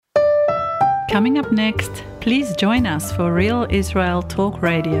Coming up next, please join us for Real Israel Talk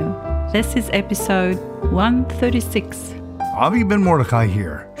Radio. This is episode 136. Avi Ben Mordechai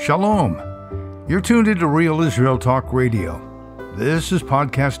here. Shalom. You're tuned into Real Israel Talk Radio. This is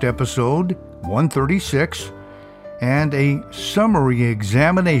podcast episode 136 and a summary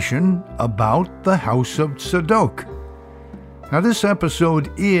examination about the House of Tzadok. Now, this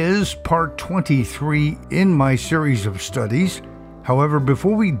episode is part 23 in my series of studies. However,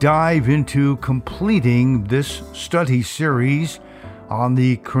 before we dive into completing this study series on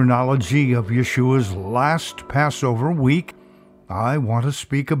the chronology of Yeshua's last Passover week, I want to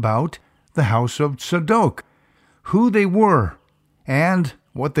speak about the House of Tzadok, who they were, and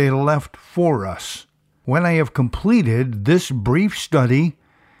what they left for us. When I have completed this brief study,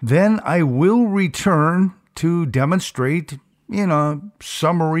 then I will return to demonstrate in a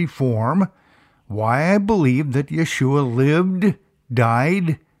summary form why I believe that Yeshua lived,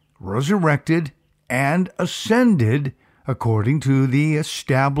 died, resurrected, and ascended according to the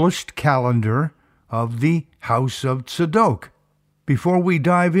established calendar of the House of Tzadok. Before we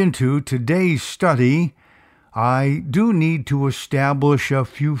dive into today's study, I do need to establish a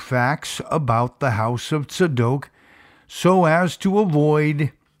few facts about the House of Tzadok so as to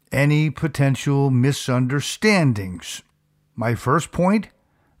avoid any potential misunderstandings. My first point,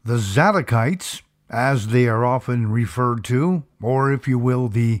 the Zadokites, as they are often referred to, or if you will,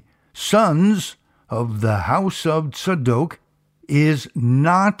 the sons of the House of Tzadok, is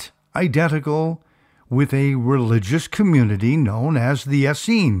not identical with a religious community known as the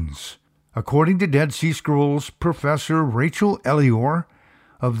Essenes. According to Dead Sea Scrolls Professor Rachel Elior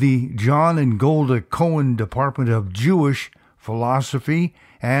of the John and Golda Cohen Department of Jewish Philosophy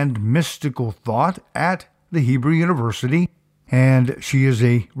and Mystical Thought at the Hebrew University, and she is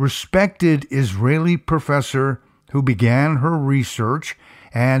a respected Israeli professor who began her research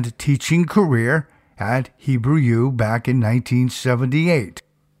and teaching career at Hebrew U back in 1978.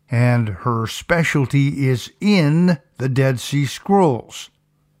 And her specialty is in the Dead Sea Scrolls.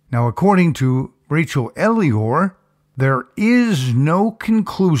 Now, according to Rachel Elior, there is no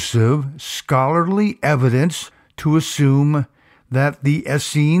conclusive scholarly evidence to assume that the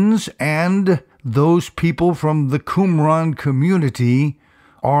Essenes and those people from the Qumran community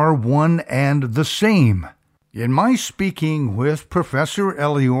are one and the same. In my speaking with Professor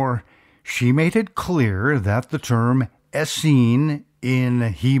Elior, she made it clear that the term Essene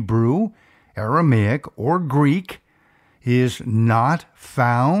in Hebrew, Aramaic, or Greek is not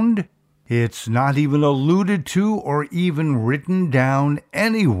found. It's not even alluded to or even written down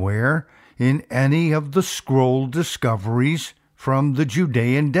anywhere in any of the scroll discoveries from the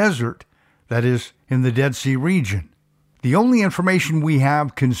Judean desert, that is, in the Dead Sea region. The only information we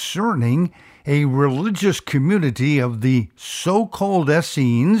have concerning a religious community of the so-called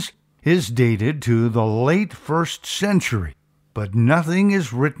Essenes is dated to the late 1st century, but nothing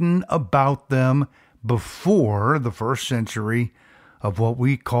is written about them before the 1st century of what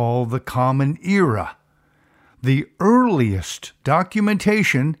we call the Common Era. The earliest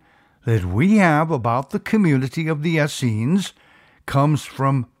documentation that we have about the community of the Essenes comes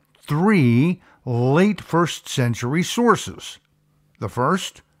from 3 late 1st century sources. The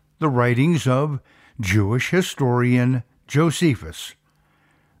first, the writings of Jewish historian Josephus.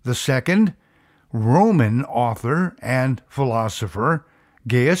 The second, Roman author and philosopher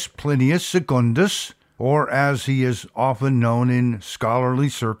Gaius Plinius Secundus, or as he is often known in scholarly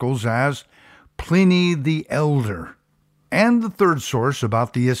circles as Pliny the Elder. And the third source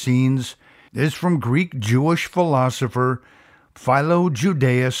about the Essenes is from Greek Jewish philosopher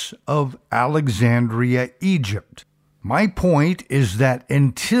Philo-Judaeus of Alexandria, Egypt. My point is that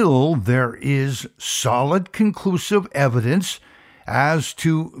until there is solid conclusive evidence as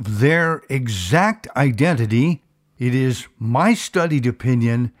to their exact identity, it is my studied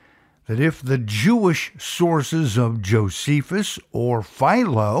opinion that if the Jewish sources of Josephus or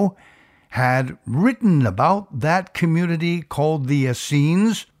Philo had written about that community called the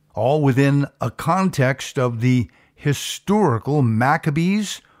Essenes, all within a context of the historical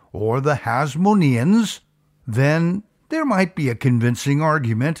Maccabees or the Hasmoneans, then there might be a convincing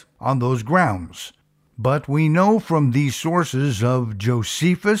argument on those grounds. But we know from these sources of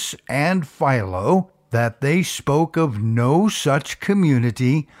Josephus and Philo that they spoke of no such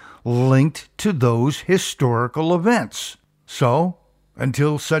community linked to those historical events. So,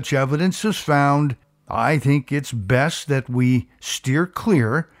 until such evidence is found, I think it's best that we steer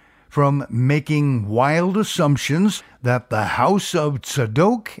clear from making wild assumptions that the House of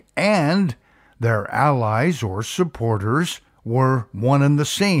Tzadok and their allies or supporters were one and the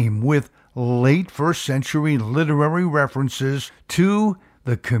same, with late 1st century literary references to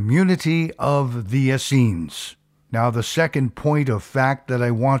the community of the Essenes. Now, the second point of fact that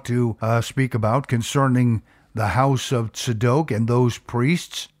I want to speak about concerning the House of Tzadok and those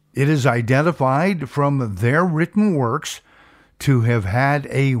priests, it is identified from their written works to have had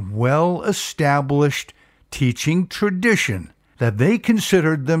a well-established teaching tradition that they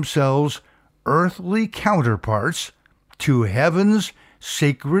considered themselves earthly counterparts to heaven's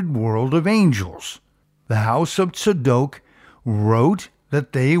sacred world of angels. The House of Tzadok wrote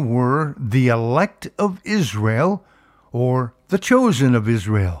that they were the elect of Israel, or the chosen of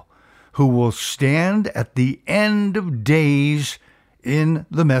Israel, who will stand at the end of days in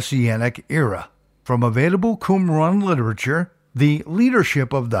the Messianic era. From available Qumran literature, the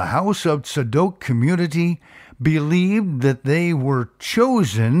leadership of the House of Tzadok community believed that they were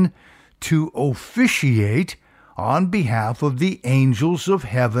chosen to officiate on behalf of the angels of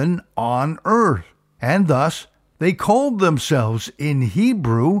heaven on earth, and thus they called themselves in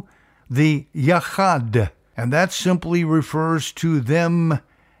Hebrew the Yachad, and that simply refers to them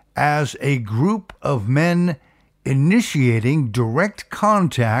as a group of men initiating direct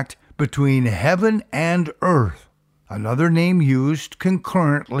contact between heaven and earth. Another name used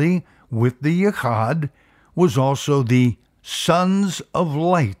concurrently with the Yachad was also the Sons of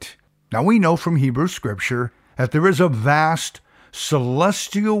Light. Now we know from Hebrew Scripture that there is a vast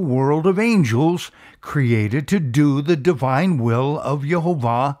celestial world of angels created to do the divine will of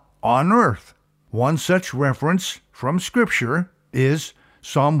Yehovah on earth. One such reference from Scripture is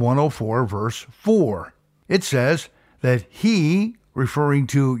Psalm 104, verse 4. It says that He, referring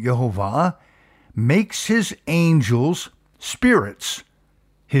to Yehovah, makes His angels spirits,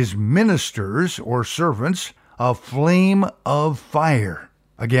 His ministers or servants a flame of fire.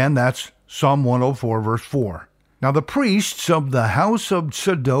 Again, that's Psalm 104, verse 4. Now, the priests of the House of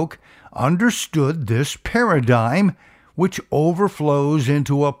Tzadok understood this paradigm, which overflows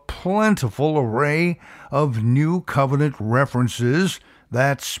into a plentiful array of New Covenant references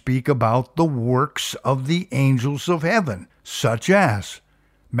that speak about the works of the angels of heaven, such as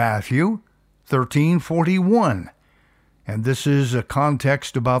Matthew 13:41. And this is a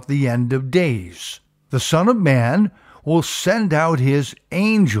context about the end of days. The Son of Man will send out His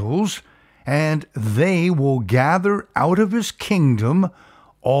angels, and they will gather out of His kingdom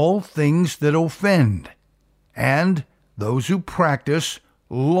all things that offend, and those who practice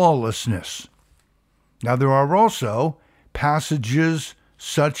lawlessness. Now there are also passages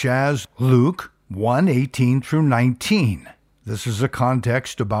such as Luke 1:18 through 19. This is a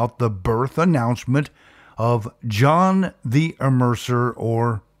context about the birth announcement of John the Immerser,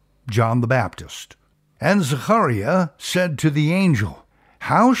 or John the Baptist. And Zechariah said to the angel,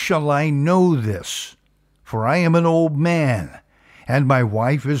 "How shall I know this? For I am an old man, and my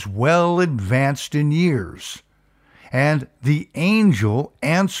wife is well advanced in years." And the angel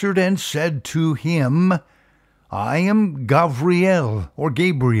answered and said to him, "I am Gabriel, or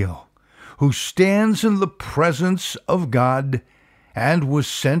Gabriel, who stands in the presence of God, and was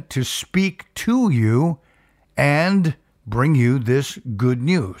sent to speak to you and bring you this good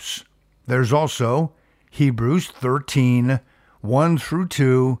news." There's also Hebrews 13:1 through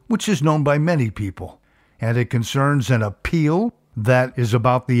 2, which is known by many people, and it concerns an appeal that is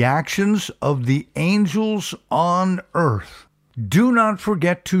about the actions of the angels on earth. "Do not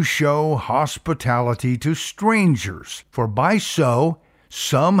forget to show hospitality to strangers, for by so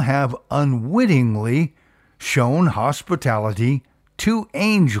some have unwittingly shown hospitality to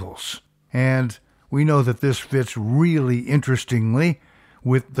angels." And we know that this fits really interestingly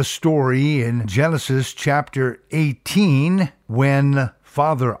with the story in Genesis chapter 18, when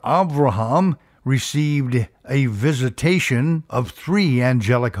Father Abraham received a visitation of 3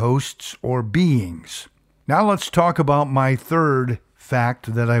 angelic hosts or beings. Now let's talk about my third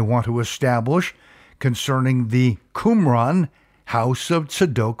fact that I want to establish concerning the Qumran House of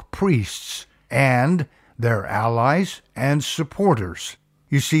Tzadok priests and their allies and supporters.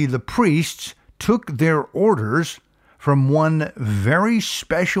 You see, the priests took their orders from one very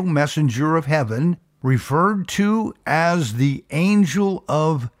special messenger of heaven, referred to as the angel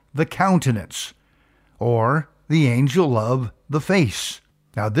of the Countenance, or the angel of the face.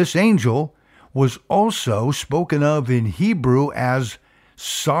 Now, this angel was also spoken of in Hebrew as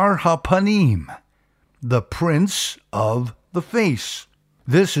Sar HaPanim, the prince of the face.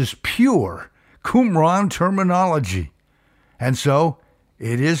 This is pure Qumran terminology, and so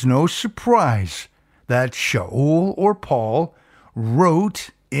it is no surprise that Shaul, or Paul,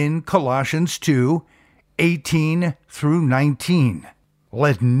 wrote in Colossians 2:18 through 19,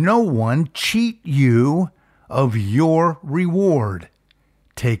 "Let no one cheat you of your reward,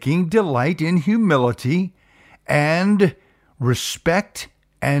 taking delight in humility and respect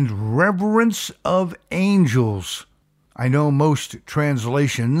and reverence of angels. I know most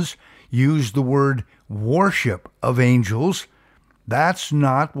translations use the word worship of angels. That's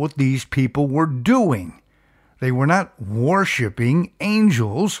not what these people were doing. They were not worshiping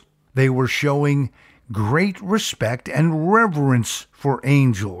angels. They were showing great respect and reverence for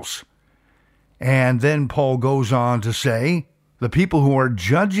angels. And then Paul goes on to say, the people who are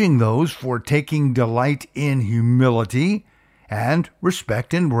judging those for taking delight in humility and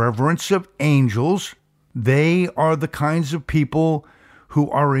respect and reverence of angels, they are the kinds of people who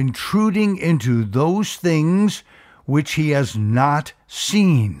are intruding into those things which he has not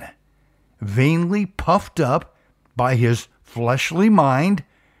seen, vainly puffed up by his fleshly mind,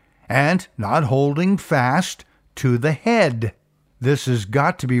 and not holding fast to the head. This has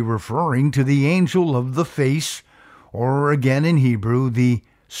got to be referring to the angel of the face, or again in Hebrew, the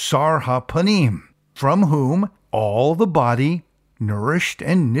Sar HaPanim, from whom all the body, nourished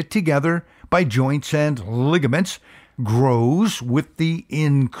and knit together by joints and ligaments, grows with the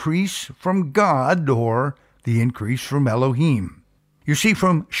increase from God, or the increase from Elohim. You see,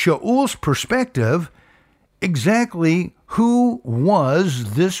 from Shaul's perspective, exactly who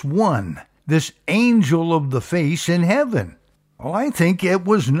was this one, this angel of the face in heaven? Well, I think it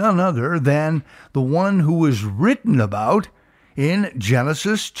was none other than the one who was written about in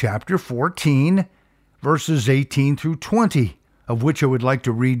Genesis chapter 14, verses 18 through 20, of which I would like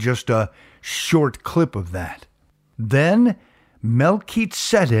to read just a short clip of that. Then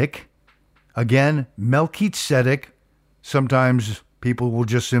Melchizedek, again, Melchizedek, sometimes people will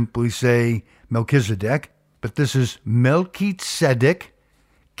just simply say Melchizedek, but this is Melchizedek,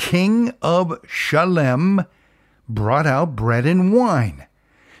 king of Shalem, brought out bread and wine,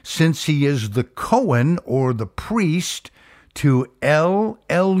 since he is the Cohen, or the priest, to El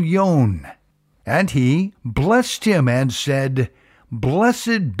Elyon. And he blessed him and said,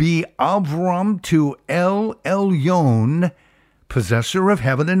 Blessed be Avram to El Elyon, possessor of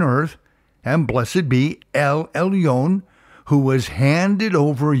heaven and earth, and blessed be El Elyon, who has handed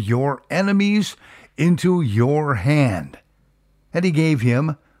over your enemies into your hand. And he gave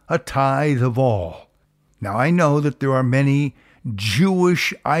him a tithe of all. Now I know that there are many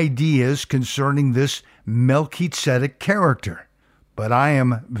Jewish ideas concerning this Melchizedek character, but I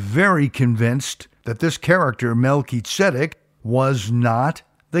am very convinced that this character, Melchizedek, was not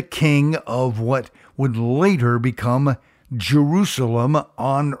the king of what would later become Jerusalem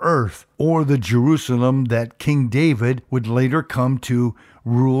on earth, or the Jerusalem that King David would later come to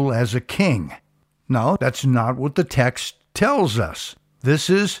rule as a king. No, that's not what the text tells us. This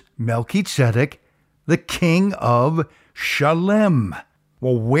is Melchizedek, the king of Shalem.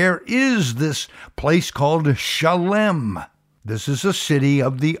 Well, where is this place called Shalem? This is a city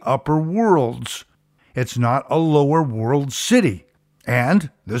of the upper worlds. It's not a lower world city. And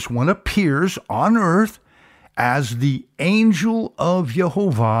this one appears on earth as the angel of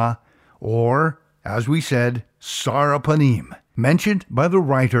Yehovah, or, as we said, Sar HaPanim, mentioned by the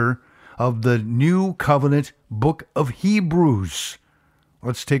writer of the New Covenant book of Hebrews.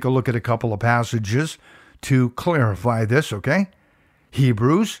 Let's take a look at a couple of passages to clarify this, okay?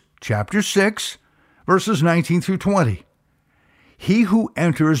 Hebrews chapter 6, verses 19 through 20. He who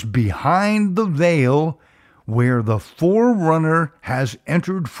enters behind the veil, where the forerunner has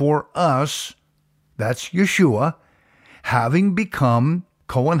entered for us, that's Yeshua, having become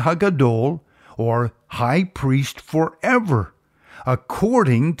Kohen HaGadol, or high priest forever,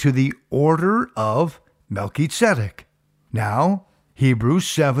 according to the order of Melchizedek. Now, Hebrews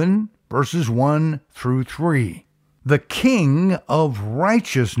 7, verses 1 through 3. The King of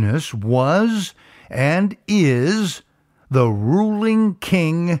righteousness was and is the ruling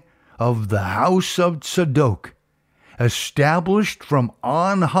king of the House of Tzadok, established from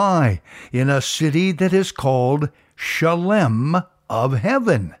on high in a city that is called Shalem of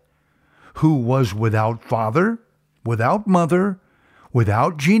heaven, who was without father, without mother,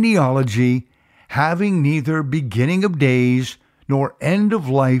 without genealogy, having neither beginning of days nor end of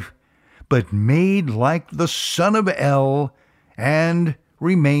life, but made like the son of El, and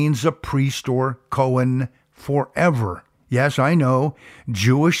remains a priest or Cohen forever. Yes, I know,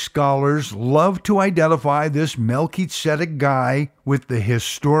 Jewish scholars love to identify this Melchizedek guy with the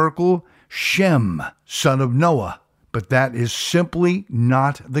historical Shem, son of Noah, but that is simply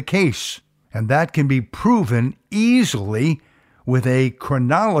not the case. And that can be proven easily with a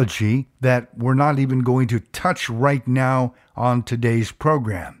chronology that we're not even going to touch right now on today's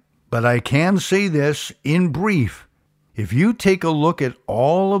program. But I can say this in brief. If you take a look at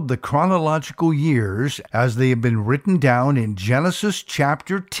all of the chronological years as they have been written down in Genesis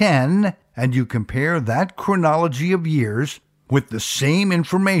chapter 10, and you compare that chronology of years, with the same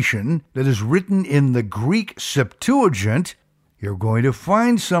information that is written in the Greek Septuagint, you're going to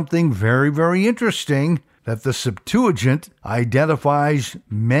find something very, very interesting, that the Septuagint identifies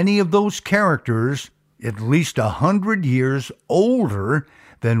many of those characters at least 100 years older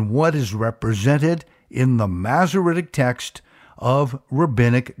than what is represented in the Masoretic text of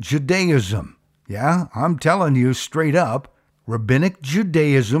Rabbinic Judaism. Yeah, I'm telling you straight up, Rabbinic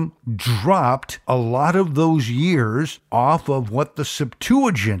Judaism dropped a lot of those years off of what the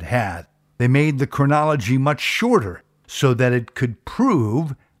Septuagint had. They made the chronology much shorter so that it could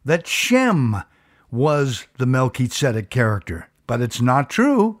prove that Shem was the Melchizedek character. But it's not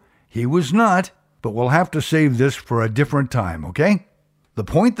true. He was not. But we'll have to save this for a different time, okay? The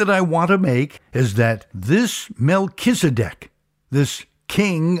point that I want to make is that this Melchizedek, this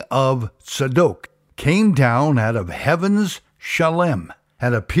king of Tzadok, came down out of heaven's Shalem,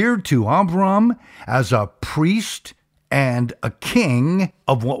 had appeared to Avram as a priest and a king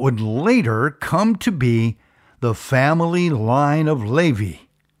of what would later come to be the family line of Levi.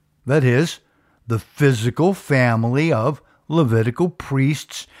 That is, the physical family of Levitical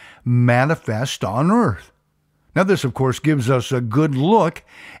priests manifest on earth. Now this, of course, gives us a good look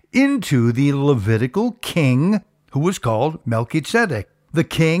into the Levitical king who was called Melchizedek, the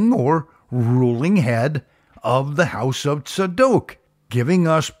king or ruling head of the House of Tzadok, giving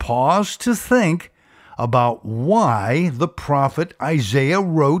us pause to think about why the prophet Isaiah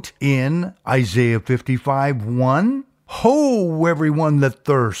wrote in Isaiah 55:1, "Ho, everyone that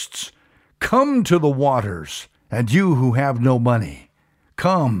thirsts, come to the waters, and you who have no money,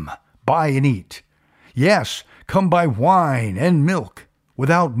 come, buy and eat. Yes, come buy wine and milk,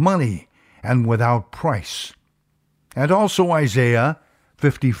 without money and without price." And also Isaiah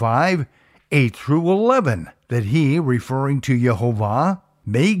 55:8-11, that he, referring to Yehovah,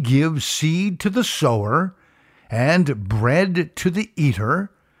 may give seed to the sower and bread to the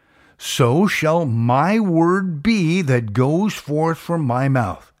eater, so shall my word be that goes forth from my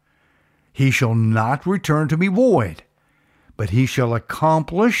mouth. He shall not return to me void, but he shall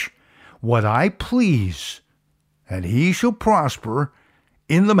accomplish what I please, and he shall prosper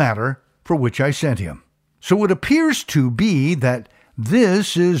in the matter for which I sent him. So it appears to be that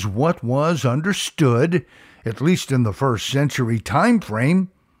this is what was understood, at least in the first century time frame,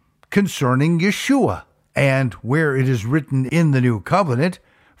 concerning Yeshua, and where it is written in the New Covenant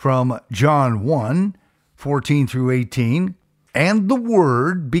from John 1:14-18, "And the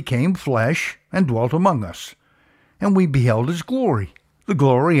Word became flesh and dwelt among us, and we beheld his glory, the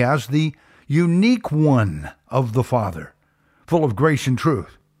glory as the unique one of the Father, full of grace and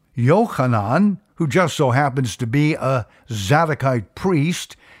truth." Yochanan, who just so happens to be a Zadokite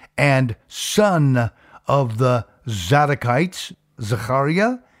priest and son of the Zadokites,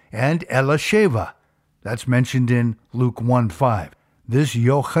 Zechariah and Elisheva, that's mentioned in Luke 1:5. This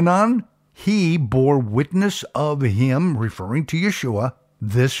Yochanan, he bore witness of him, referring to Yeshua.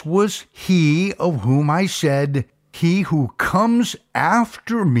 "This was he of whom I said, he who comes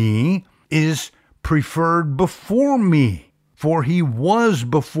after me is preferred before me, for he was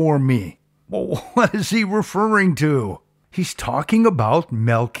before me." Well, what is he referring to? He's talking about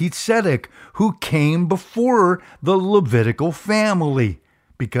Melchizedek, who came before the Levitical family,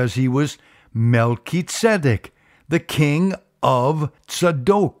 because he was Melchizedek, the king of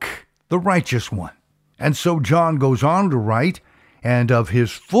Tzadok, the righteous one. And so John goes on to write, "And of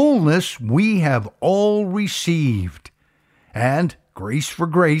his fullness we have all received, and grace for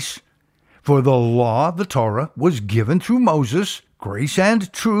grace. For the law, the Torah, was given through Moses. Grace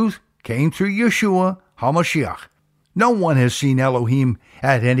and truth came through Yeshua HaMashiach. No one has seen Elohim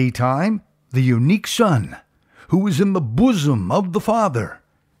at any time, the unique Son, who is in the bosom of the Father.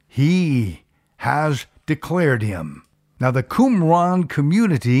 He has declared him." Now the Qumran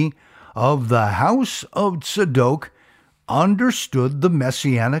community of the House of Tzadok understood the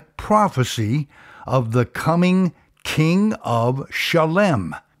messianic prophecy of the coming king of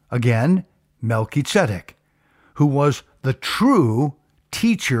Shalem, again, Melchizedek, who was the true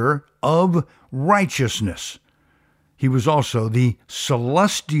teacher of righteousness. He was also the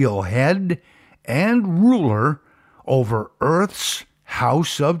celestial head and ruler over earth's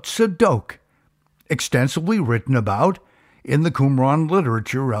House of Tzadok, extensively written about in the Qumran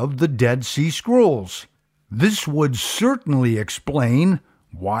literature of the Dead Sea Scrolls. This would certainly explain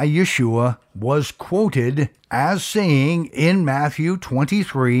why Yeshua was quoted as saying in Matthew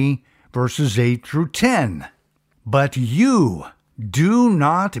 23, verses 8-10, "But you do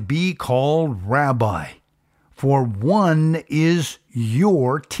not be called Rabbi, for one is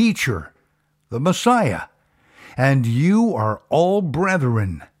your teacher, the Messiah, and you are all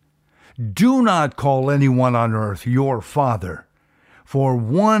brethren. Do not call anyone on earth your father, for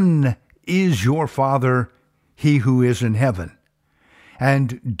one is your Father, he who is in heaven.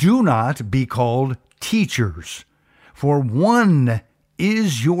 And do not be called teachers, for one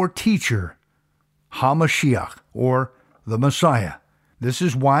is your teacher, HaMashiach, or the Messiah. This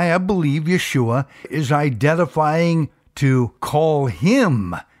is why I believe Yeshua is identifying to call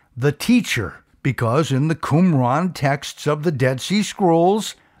him the teacher, because in the Qumran texts of the Dead Sea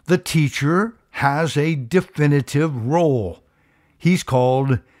Scrolls, the teacher has a definitive role. He's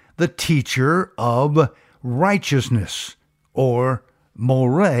called the teacher of righteousness, or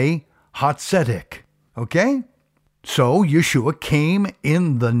Moreh HaTzedek. Okay? So Yeshua came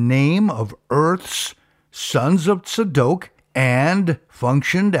in the name of Earth's sons of Tzadok and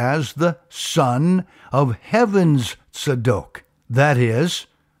functioned as the son of heaven's Tzadok, that is,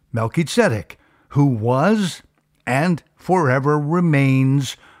 Melchizedek, who was and forever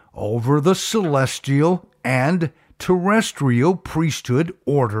remains over the celestial and terrestrial priesthood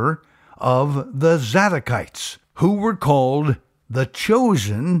order of the Zadokites, who were called the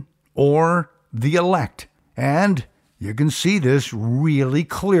chosen or the elect. And you can see this really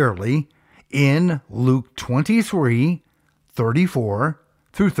clearly in Luke 23, 34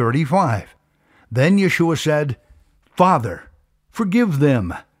 through 35. Then Yeshua said, "Father, forgive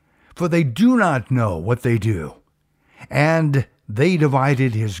them, for they do not know what they do." And they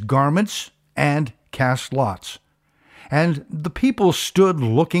divided his garments and cast lots. And the people stood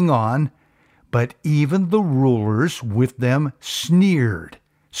looking on, but even the rulers with them sneered,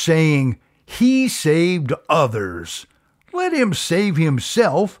 saying, "He saved others. Let him save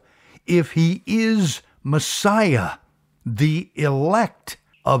himself if he is Messiah, the elect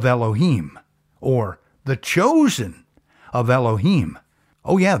of Elohim, or the chosen of Elohim."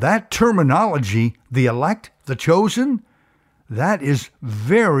 Oh yeah, that terminology, the elect, the chosen, that is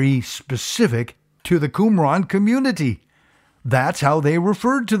very specific to the Qumran community. That's how they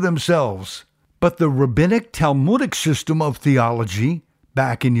referred to themselves. But the rabbinic Talmudic system of theology,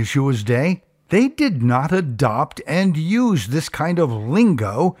 back in Yeshua's day, they did not adopt and use this kind of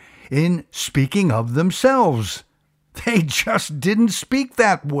lingo in speaking of themselves. They just didn't speak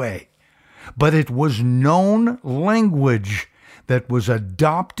that way. But it was known language that was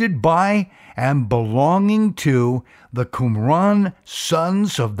adopted by and belonging to the Qumran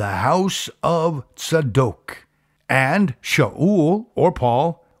sons of the House of Tzadok. And Shaul, or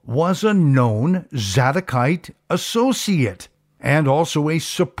Paul, was a known Zadokite associate, and also a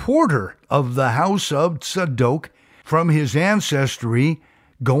supporter of the House of Tzadok from his ancestry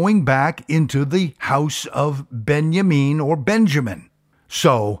going back into the House of Benjamin or Benjamin.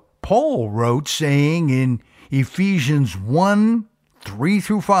 So Paul wrote, saying in Ephesians 1, 3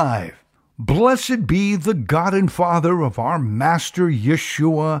 through 5, "Blessed be the God and Father of our Master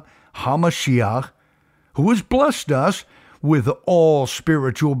Yeshua HaMashiach, who has blessed us with all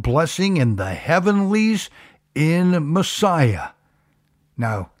spiritual blessing in the heavenlies in Messiah."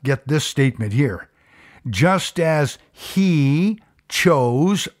 Now, get this statement here. "Just as he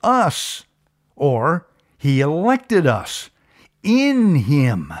chose us," or he elected us in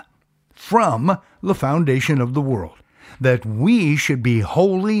him from the foundation of the world, that we should be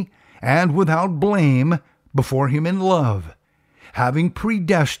holy and without blame before him in love, having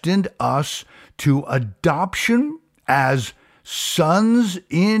predestined us to adoption as sons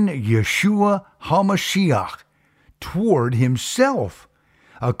in Yeshua HaMashiach toward himself,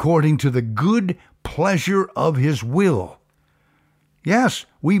 according to the good pleasure of his will. Yes,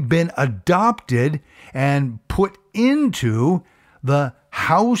 we've been adopted and put into the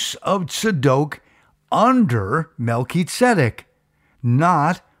House of Tzadok under Melchizedek,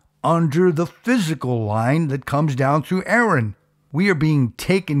 not under the physical line that comes down through Aaron. We are being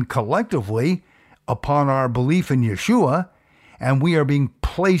taken collectively upon our belief in Yeshua, and we are being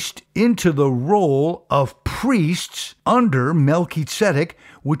placed into the role of priests under Melchizedek,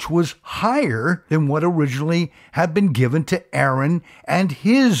 which was higher than what originally had been given to Aaron and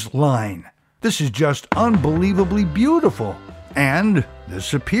his line. This is just unbelievably beautiful. And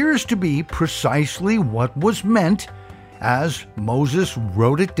this appears to be precisely what was meant as Moses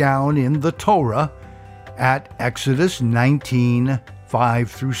wrote it down in the Torah at Exodus 19, 5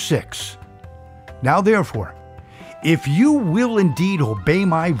 through 6. "Now therefore, if you will indeed obey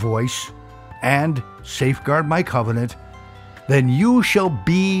my voice and safeguard my covenant, then you shall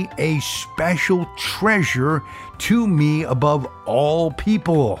be a special treasure to me above all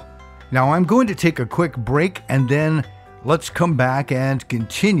people." Now I'm going to take a quick break, and then let's come back and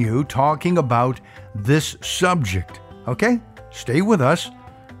continue talking about this subject. Okay? Stay with us.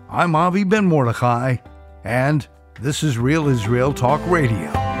 I'm Avi Ben Mordechai, and this is Real Israel Talk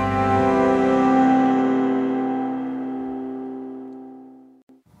Radio.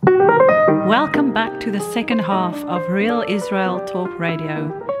 Welcome back to the second half of Real Israel Talk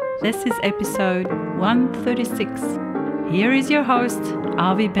Radio. This is episode 136. Here is your host,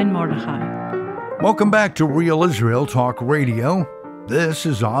 Avi Ben Mordechai. Welcome back to Real Israel Talk Radio. This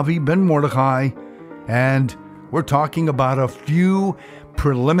is Avi Ben Mordechai, and we're talking about a few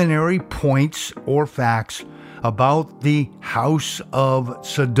preliminary points or facts about the House of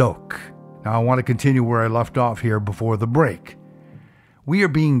Tzadok. Now, I want to continue where I left off here before the break. We are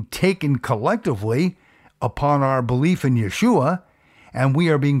being taken collectively upon our belief in Yeshua, and we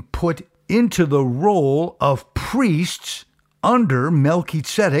are being put into the role of priests under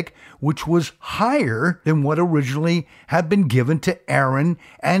Melchizedek, which was higher than what originally had been given to Aaron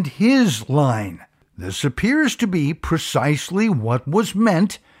and his line. This appears to be precisely what was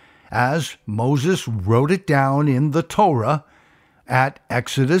meant as Moses wrote it down in the Torah at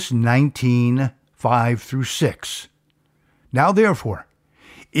Exodus 19, 5-6. Now therefore,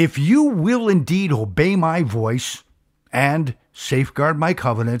 if you will indeed obey my voice and safeguard my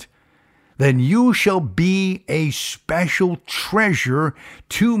covenant, then you shall be a special treasure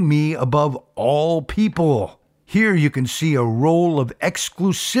to me above all people. Here you can see a role of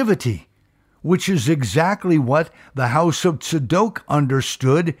exclusivity, which is exactly what the House of Tzadok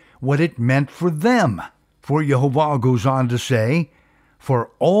understood what it meant for them. For Yehovah goes on to say,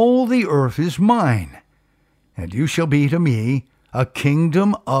 "For all the earth is mine, and you shall be to me a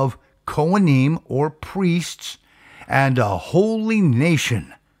kingdom of Kohanim or priests and a holy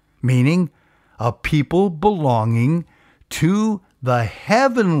nation," meaning a people belonging to the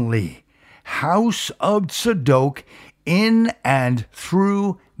heavenly House of Tzadok in and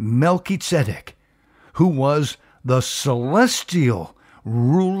through Melchizedek, who was the celestial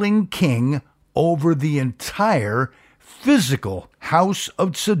ruling king over the entire physical House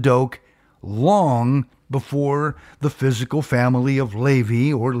of Tzadok long before the physical family of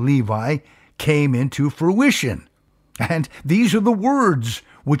Levi or Levi came into fruition. And these are the words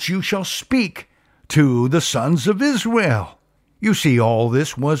which you shall speak to the sons of Israel. You see, all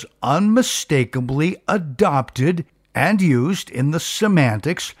this was unmistakably adopted and used in the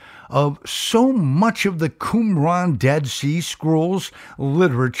semantics of so much of the Qumran Dead Sea Scrolls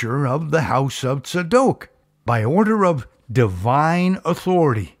literature of the House of Tzadok. By order of divine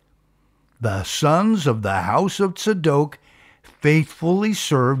authority, the sons of the House of Tzadok faithfully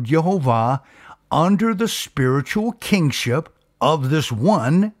served Yehovah under the spiritual kingship of this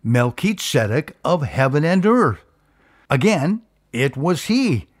one Melchizedek of heaven and earth. Again, it was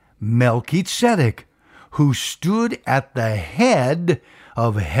he, Melchizedek, who stood at the head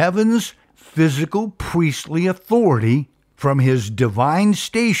of heaven's physical priestly authority from his divine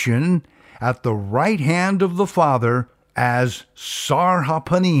station at the right hand of the Father as Sar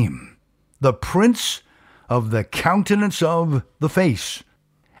HaPanim, the prince of the countenance of the face.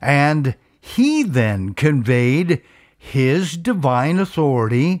 And he then conveyed his divine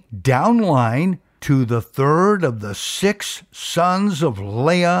authority downline to the third of the 6 sons of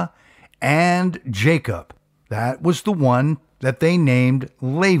Leah and Jacob. That was the one that they named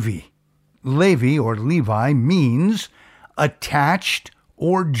Levi. Levi, or Levi, means attached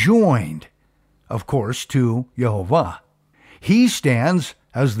or joined, of course, to Yehovah. He stands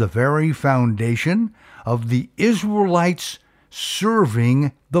as the very foundation of the Israelites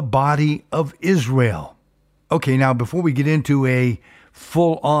serving the body of Israel. Okay, now before we get into a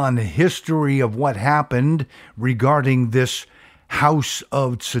full-on history of what happened regarding this House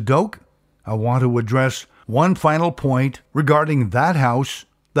of Tzadok, I want to address one final point regarding that house,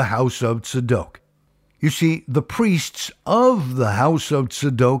 the House of Tzadok. You see, the priests of the House of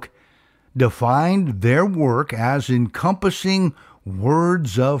Tzadok defined their work as encompassing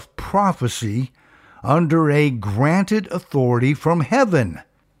words of prophecy under a granted authority from heaven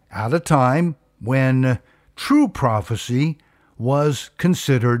at a time when true prophecy was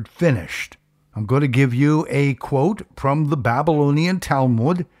considered finished. I'm going to give you a quote from the Babylonian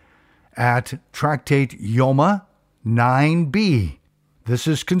Talmud at Tractate Yoma 9b. This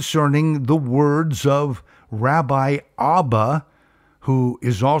is concerning the words of Rabbi Abba, who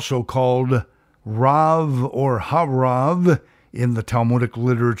is also called Rav or Harav in the Talmudic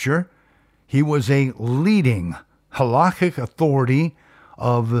literature. He was a leading halakhic authority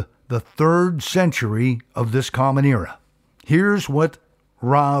of the 3rd century of this common era. Here's what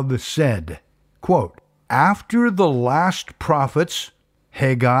Rav said, quote, "After the last prophets,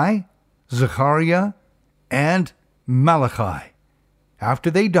 Haggai, Zechariah, and Malachi, after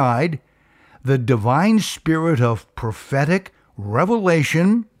they died, the divine spirit of prophetic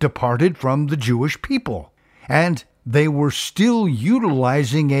revelation departed from the Jewish people, and they were still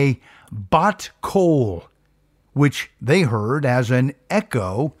utilizing a bat kol, which they heard as an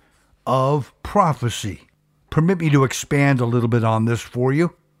echo of prophecy. Permit me to expand a little bit on this for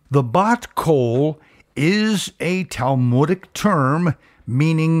you. The bat kol is a Talmudic term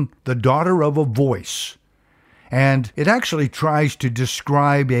meaning the daughter of a voice, and it actually tries to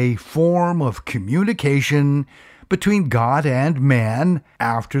describe a form of communication between God and man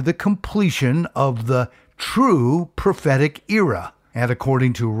after the completion of the true prophetic era. And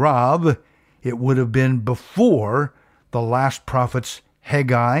according to Rav, it would have been before the last prophets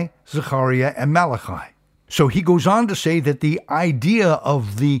Haggai, Zechariah, and Malachi. So he goes on to say that the idea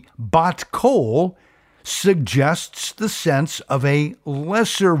of the bat kol suggests the sense of a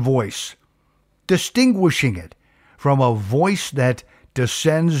lesser voice, distinguishing it from a voice that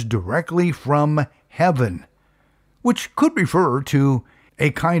descends directly from heaven, which could refer to a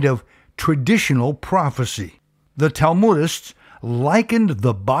kind of traditional prophecy. The Talmudists likened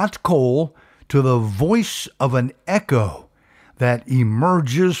the bat kol to the voice of an echo that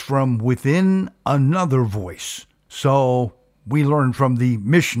emerges from within another voice. So we learn from the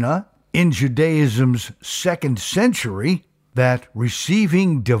Mishnah in Judaism's 2nd century that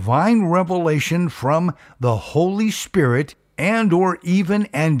receiving divine revelation from the Holy Spirit and or even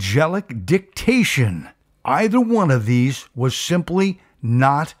angelic dictation, either one of these was simply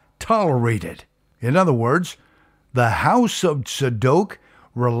not tolerated. In other words, the House of Tzadok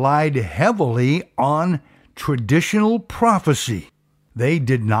relied heavily on traditional prophecy. They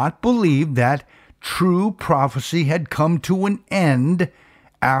did not believe that true prophecy had come to an end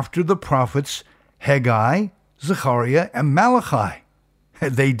after the prophets Haggai, Zechariah, and Malachi.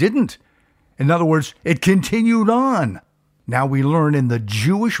 They didn't. In other words, it continued on. Now we learn in the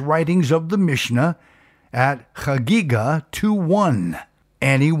Jewish writings of the Mishnah at Chagiga 2:1,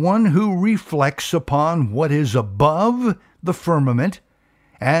 anyone who reflects upon what is above the firmament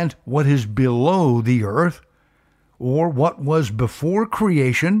and what is below the earth, or what was before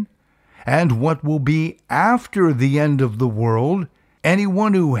creation and what will be after the end of the world,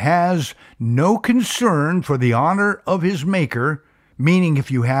 anyone who has no concern for the honor of his Maker, meaning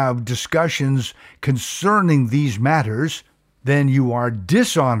if you have discussions concerning these matters, then you are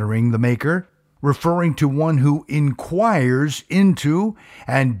dishonoring the Maker, referring to one who inquires into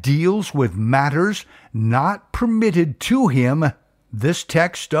and deals with matters not permitted to him. This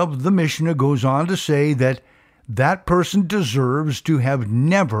text of the Mishnah goes on to say that that person deserves to have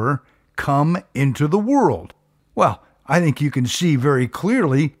never come into the world. Well, I think you can see very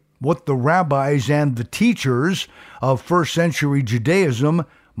clearly what the rabbis and the teachers of first century Judaism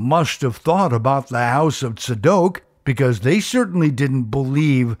must have thought about the House of Tzadok, because they certainly didn't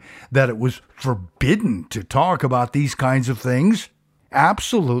believe that it was forbidden to talk about these kinds of things.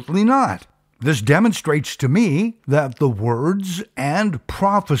 Absolutely not. This demonstrates to me that the words and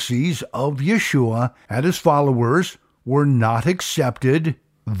prophecies of Yeshua and his followers were not accepted,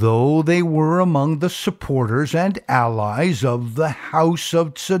 though they were among the supporters and allies of the House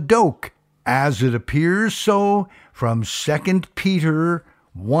of Tzadok, as it appears so from 2 Peter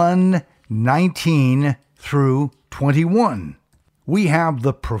 1:19 through 21. We have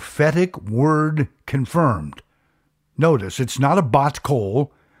the prophetic word confirmed. Notice, it's not a bat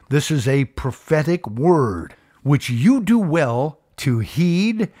kol. This is a prophetic word, which you do well to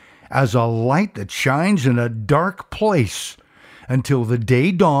heed as a light that shines in a dark place until the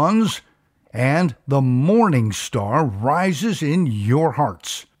day dawns and the morning star rises in your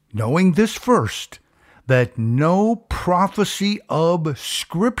hearts. Knowing this first, that no prophecy of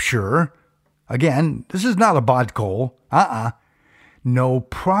Scripture, again, this is not a bat kol, no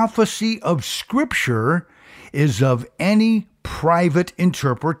prophecy of Scripture is of any private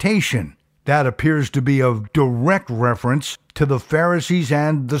interpretation. That appears to be of direct reference to the Pharisees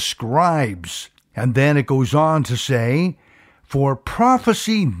and the scribes. And then it goes on to say, for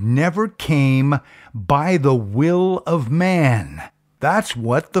prophecy never came by the will of man. That's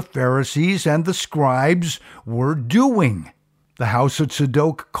what the Pharisees and the scribes were doing. The House of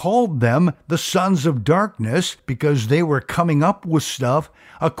Tzadok called them the sons of darkness because they were coming up with stuff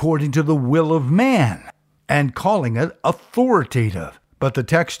according to the will of man and calling it authoritative. But the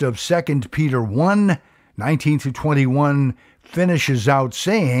text of 2 Peter 1:19-21 finishes out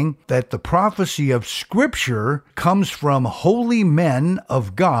saying that the prophecy of Scripture comes from holy men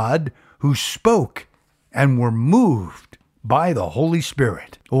of God who spoke and were moved by the Holy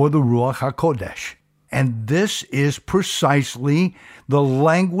Spirit, or the Ruach HaKodesh. And this is precisely the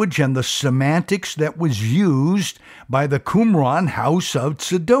language and the semantics that was used by the Qumran House of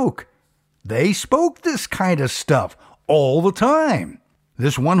Tzadok. They spoke this kind of stuff all the time.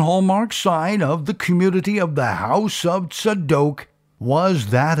 This one hallmark sign of the community of the House of Tzadok was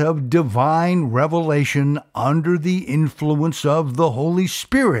that of divine revelation under the influence of the Holy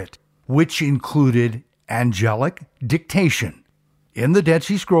Spirit, which included angelic dictation. In the Dead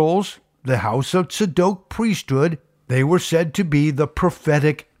Sea Scrolls, the House of Tzadok priesthood, they were said to be the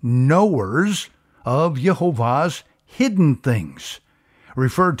prophetic knowers of Yehovah's hidden things,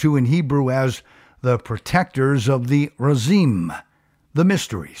 referred to in Hebrew as the protectors of the Razim, the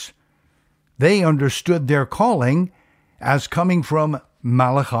mysteries. They understood their calling as coming from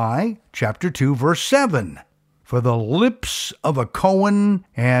Malachi chapter 2, verse 7. For the lips of a Cohen,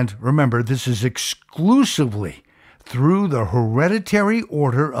 and remember, this is exclusively through the hereditary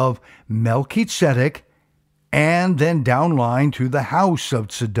order of Melchizedek, and then downline to the House of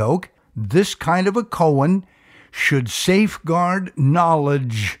Tzadok, this kind of a Cohen should safeguard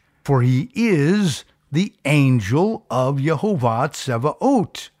knowledge, for he is the angel of Yehovah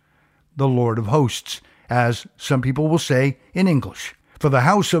Tsevaot, the Lord of hosts, as some people will say in English. For the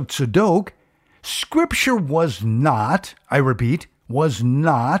House of Tzadok, Scripture was not, I repeat, was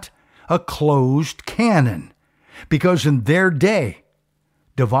not a closed canon, because in their day,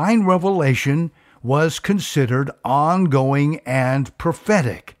 divine revelation was considered ongoing and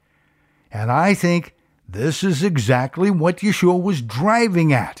prophetic. And I think this is exactly what Yeshua was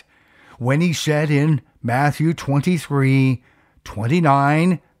driving at when he said in Matthew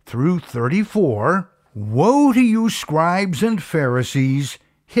 23:29 through 34, "Woe to you, scribes and Pharisees,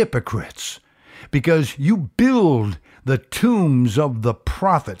 hypocrites, because you build the tombs of the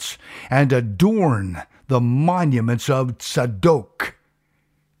prophets and adorn the monuments of Tzadok,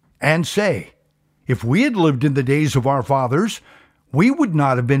 and say, if we had lived in the days of our fathers, we would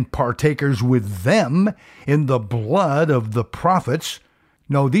not have been partakers with them in the blood of the prophets."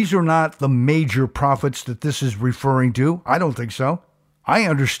 No, these are not the major prophets that this is referring to. I don't think so. I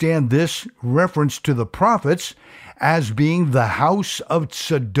understand this reference to the prophets as being the House of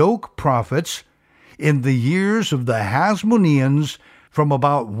Tzadok prophets in the years of the Hasmoneans from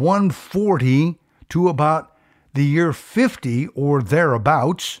about 140 to about the year 50 or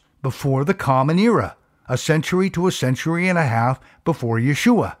thereabouts before the Common Era, a century to a century and a half before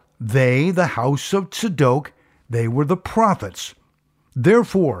Yeshua. They, the House of Tzadok, they were the prophets.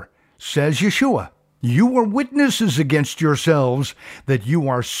 Therefore, says Yeshua, you are witnesses against yourselves that you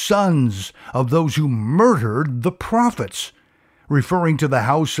are sons of those who murdered the prophets, referring to the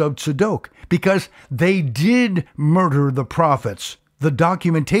House of Tzadok, because they did murder the prophets. The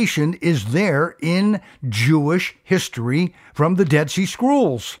documentation is there in Jewish history from the Dead Sea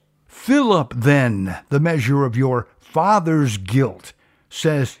Scrolls. Fill up, then, the measure of your father's guilt,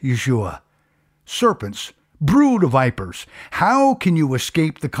 says Yeshua. Serpents, brood of vipers, how can you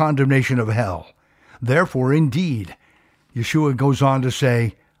escape the condemnation of hell? Therefore, indeed, Yeshua goes on to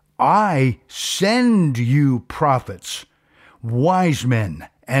say, I send you prophets, wise men,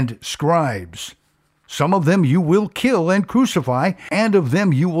 and scribes. Some of them you will kill and crucify, and of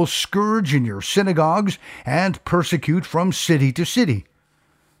them you will scourge in your synagogues and persecute from city to city.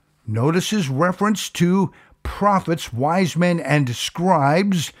 Notice his reference to prophets, wise men, and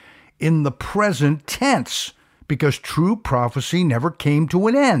scribes in the present tense, because true prophecy never came to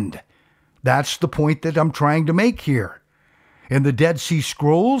an end. That's the point that I'm trying to make here. In the Dead Sea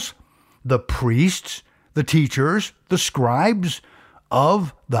Scrolls, the priests, the teachers, the scribes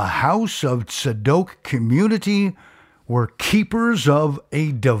of the House of Tzadok community were keepers of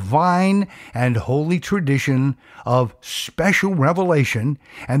a divine and holy tradition of special revelation,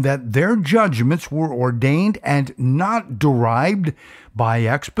 and that their judgments were ordained and not derived by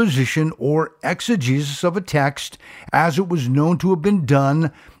exposition or exegesis of a text, as it was known to have been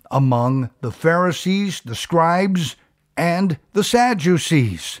done among the Pharisees, the scribes, and the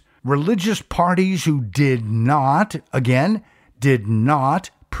Sadducees, religious parties who did not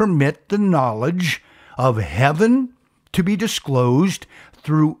permit the knowledge of heaven to be disclosed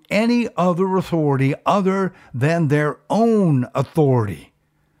through any other authority other than their own authority.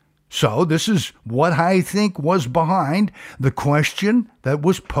 So this is what I think was behind the question that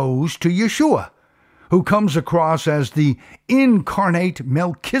was posed to Yeshua, who comes across as the incarnate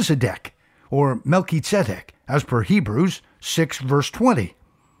Melchizedek, or Melchizedek, as per Hebrews 6, verse 20.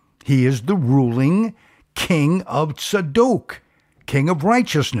 He is the ruling king of Tzadok, king of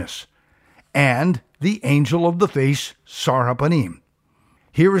righteousness, and the angel of the face, Sar HaPanim.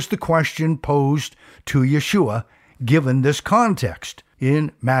 Here is the question posed to Yeshua, given this context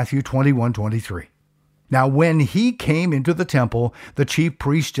in Matthew 21:23. Now when he came into the temple, the chief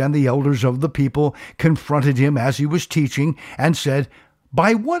priests and the elders of the people confronted him as he was teaching and said,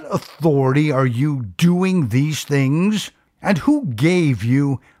 by what authority are you doing these things? And who gave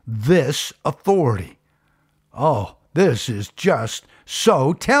you this authority? Oh, this is just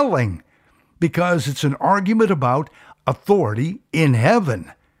so telling, because it's an argument about authority in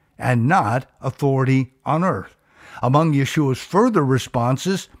heaven and not authority on earth. Among Yeshua's further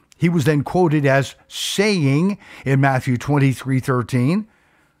responses, he was then quoted as saying in Matthew 23:13,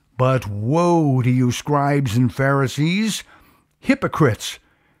 "But woe to you, scribes and Pharisees, hypocrites!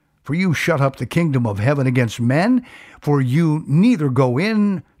 For you shut up the kingdom of heaven against men, for you neither go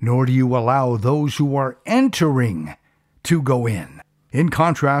in, nor do you allow those who are entering to go in." In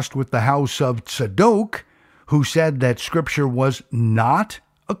contrast with the House of Tzadok, who said that Scripture was not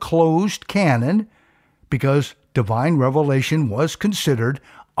a closed canon because divine revelation was considered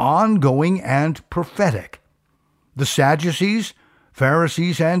ongoing and prophetic. The Sadducees,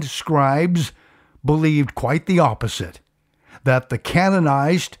 Pharisees, and scribes believed quite the opposite, that the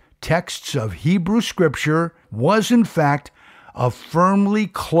canonized texts of Hebrew Scripture was in fact a firmly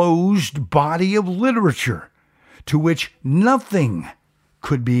closed body of literature to which nothing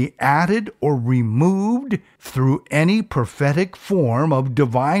could be added or removed through any prophetic form of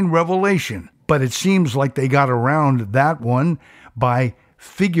divine revelation. But it seems like they got around that one by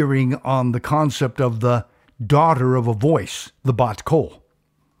figuring on the concept of the daughter of a voice, the bat kol.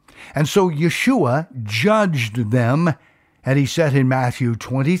 And so Yeshua judged them, and he said in Matthew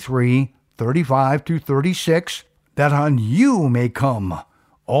 23:35-36, that on you may come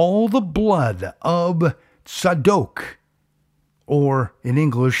all the blood of Tzadok, or in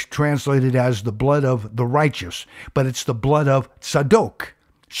English translated as the blood of the righteous, but it's the blood of Tzadok,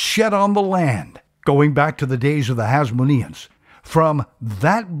 shed on the land, going back to the days of the Hasmoneans. From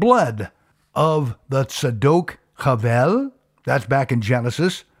that blood of the Tzadok Havel, that's back in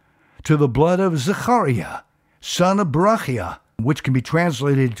Genesis, to the blood of Zechariah, son of Barachiah, which can be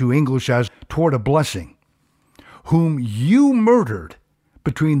translated to English as toward a blessing, whom you murdered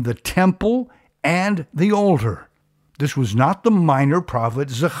between the temple and the altar. This was not the minor prophet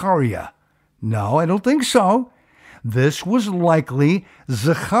Zechariah. No, I don't think so. This was likely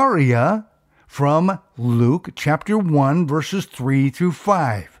Zechariah from Luke chapter 1, verses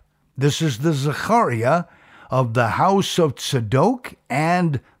 3-5. This is the Zechariah of the House of Tzadok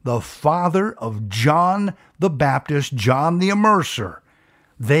and the father of John the Baptist, John the Immerser.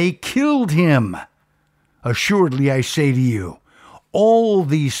 They killed him. Assuredly, I say to you, all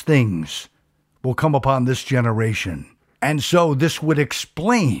these things will come upon this generation. And so this would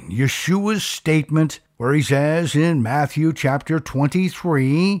explain Yeshua's statement where he says in Matthew chapter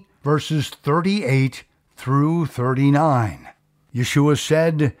 23, verses 38-39. Yeshua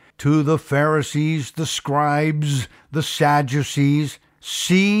said to the Pharisees, the scribes, the Sadducees,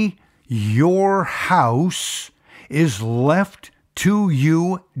 "See, your house is left to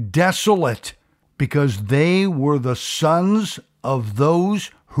you desolate, because they were the sons of those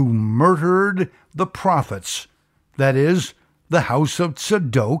who murdered the prophets," that is, the House of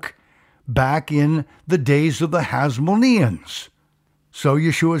Tzadok, back in the days of the Hasmoneans. So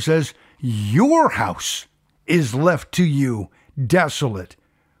Yeshua says, your house is left to you desolate,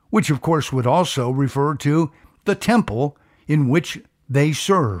 which of course would also refer to the temple in which they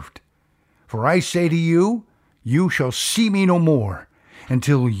served. For I say to you, you shall see me no more,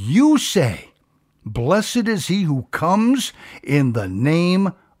 until you say, blessed is he who comes in the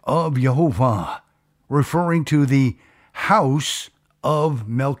name of Yehovah, referring to the house of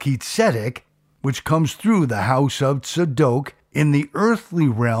Melchizedek, which comes through the House of Tzadok in the earthly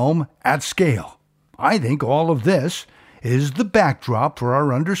realm at scale. I think all of this is the backdrop for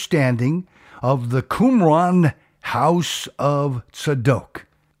our understanding of the Qumran House of Tzadok.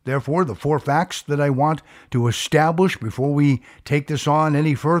 Therefore, the four facts that I want to establish before we take this on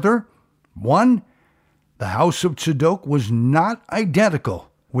any further. 1, the House of Tzadok was not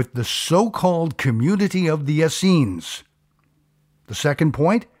identical with the so-called community of the Essenes. The second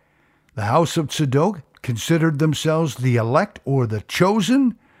point, the House of Tzadok considered themselves the elect or the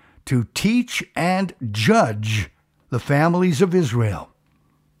chosen to teach and judge the families of Israel.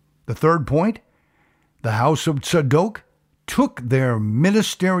 The third point, the House of Tzadok took their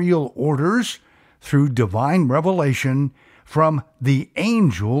ministerial orders through divine revelation from the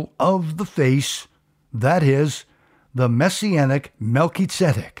angel of the face, that is, the messianic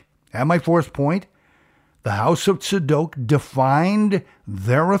Melchizedek. And my fourth point, the House of Tzadok defined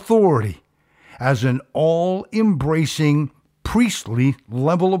their authority as an all-embracing priestly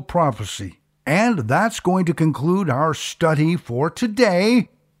level of prophecy. And that's going to conclude our study for today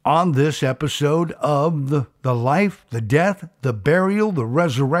on this episode of the life, the death, the burial, the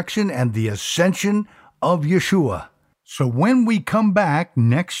resurrection, and the ascension of Yeshua. So when we come back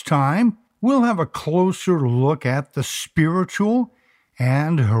next time, we'll have a closer look at the spiritual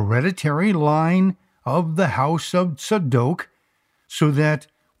and hereditary line of the House of Tzadok so that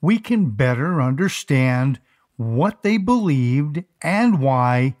we can better understand what they believed and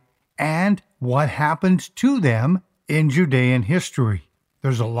why, and what happened to them in Judean history.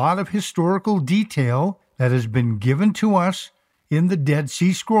 There's a lot of historical detail that has been given to us in the Dead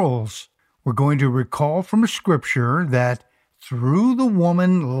Sea Scrolls. We're going to recall from Scripture that through the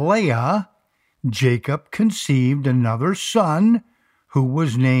woman Leah, Jacob conceived another son who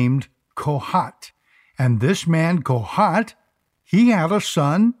was named Kohat. And this man Kohat, he had a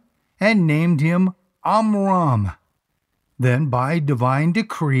son and named him Amram. Then by divine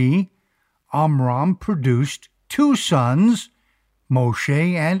decree, Amram produced two sons,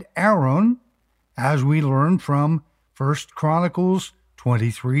 Moshe and Aaron, as we learn from 1 Chronicles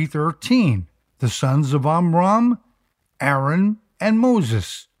 23:13. The sons of Amram, Aaron and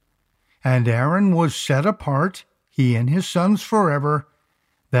Moses. And Aaron was set apart, he and his sons forever,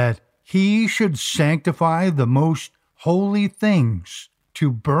 that he should sanctify the most holy things,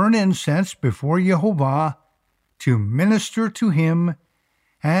 to burn incense before Yehovah, to minister to him,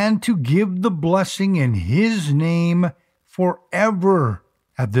 and to give the blessing in his name forever.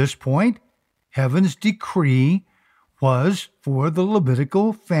 At this point, heaven's decree was for the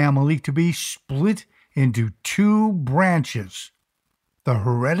Levitical family to be split into two branches. The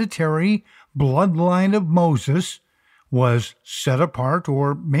hereditary bloodline of Moses was set apart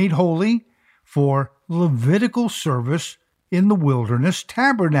or made holy for Levitical service in the wilderness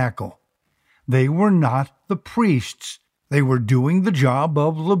tabernacle. They were not the priests. They were doing the job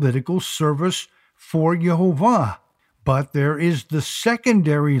of Levitical service for Yehovah. But there is the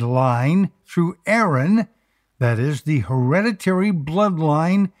secondary line through Aaron, that is the hereditary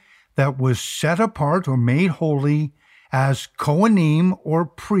bloodline that was set apart or made holy as Kohanim or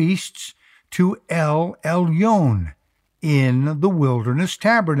priests to El Elyon in the wilderness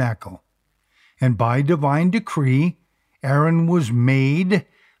tabernacle. And by divine decree, Aaron was made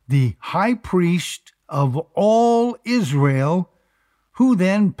the high priest of all Israel, who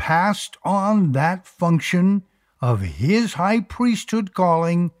then passed on that function of his high priesthood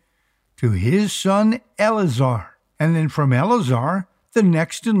calling to his son Eleazar. And then from Eleazar, the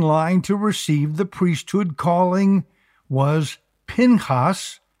next in line to receive the priesthood calling was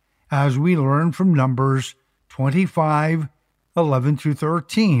Pinchas, as we learn from Numbers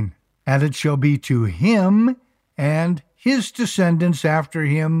 25:11-13. And it shall be to him and his descendants after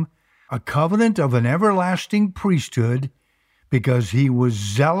him a covenant of an everlasting priesthood, because he was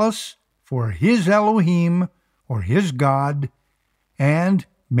zealous for his Elohim, or his God, and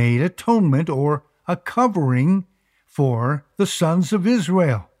made atonement or a covering for the sons of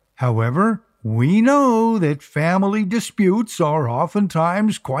Israel. However, we know that family disputes are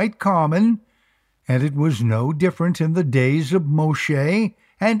oftentimes quite common, and it was no different in the days of Moshe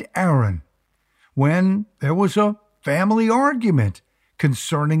and Aaron, when there was a family argument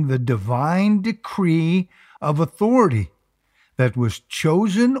concerning the divine decree of authority that was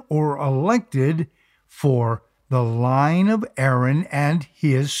chosen or elected for the line of Aaron and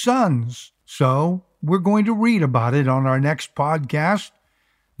his sons. So we're going to read about it on our next podcast.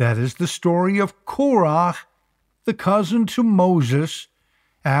 That is the story of Korach, the cousin to Moses,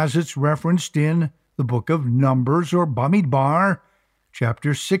 as it's referenced in the book of Numbers or Bamidbar,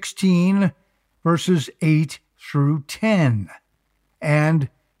 chapter 16, verses 8-10. And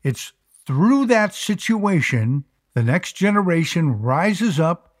it's through that situation the next generation rises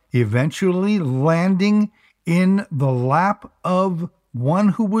up, eventually landing in the lap of one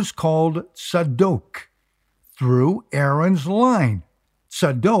who was called Tzadok through Aaron's line.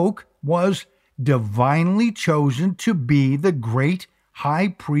 Tzadok was divinely chosen to be the great high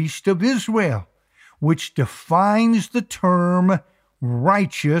priest of Israel, which defines the term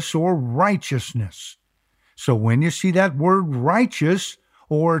righteous or righteousness. So when you see that word righteous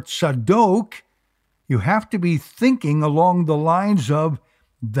or Tzadok, you have to be thinking along the lines of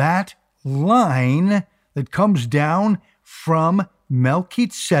that line that comes down from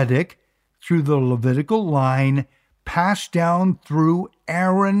Melchizedek through the Levitical line, passed down through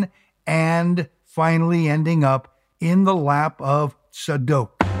Aaron, and finally ending up in the lap of Tzadok.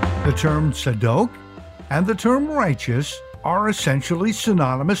 The term Tzadok and the term righteous are essentially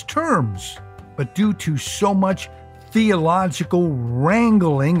synonymous terms, but due to so much theological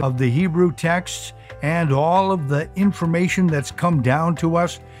wrangling of the Hebrew texts and all of the information that's come down to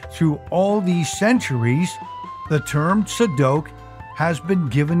us through all these centuries, the term Tzadok has been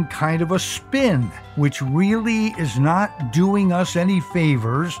given kind of a spin, which really is not doing us any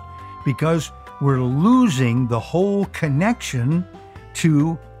favors, because we're losing the whole connection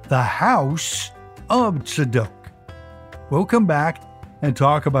to the House of Tzadok. We'll come back and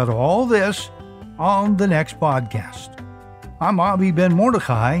talk about all this on the next podcast. I'm Avi Ben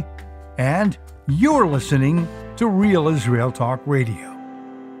Mordechai, and you're listening to Real Israel Talk Radio.